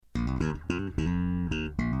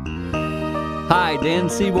Hi, Dan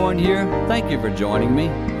Seaborn here. Thank you for joining me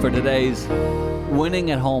for today's winning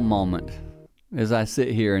at home moment. As I sit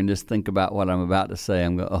here and just think about what I'm about to say,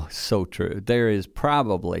 I'm going, oh, so true. There is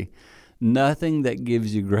probably nothing that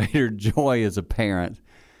gives you greater joy as a parent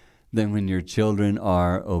than when your children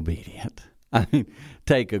are obedient. I mean,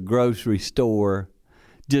 take a grocery store,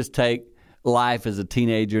 just take life as a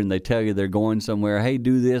teenager and they tell you they're going somewhere, hey,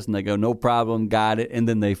 do this, and they go, no problem, got it, and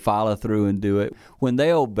then they follow through and do it. When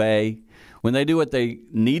they obey, when they do what they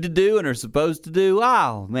need to do and are supposed to do,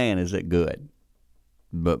 oh, man, is it good.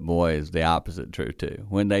 But boy, is the opposite true too.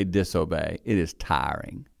 When they disobey, it is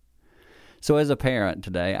tiring. So as a parent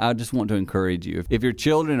today, I just want to encourage you. If your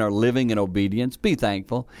children are living in obedience, be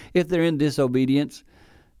thankful. If they're in disobedience,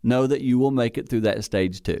 know that you will make it through that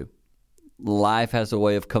stage too. Life has a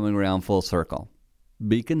way of coming around full circle.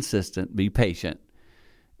 Be consistent, be patient,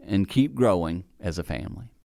 and keep growing as a family.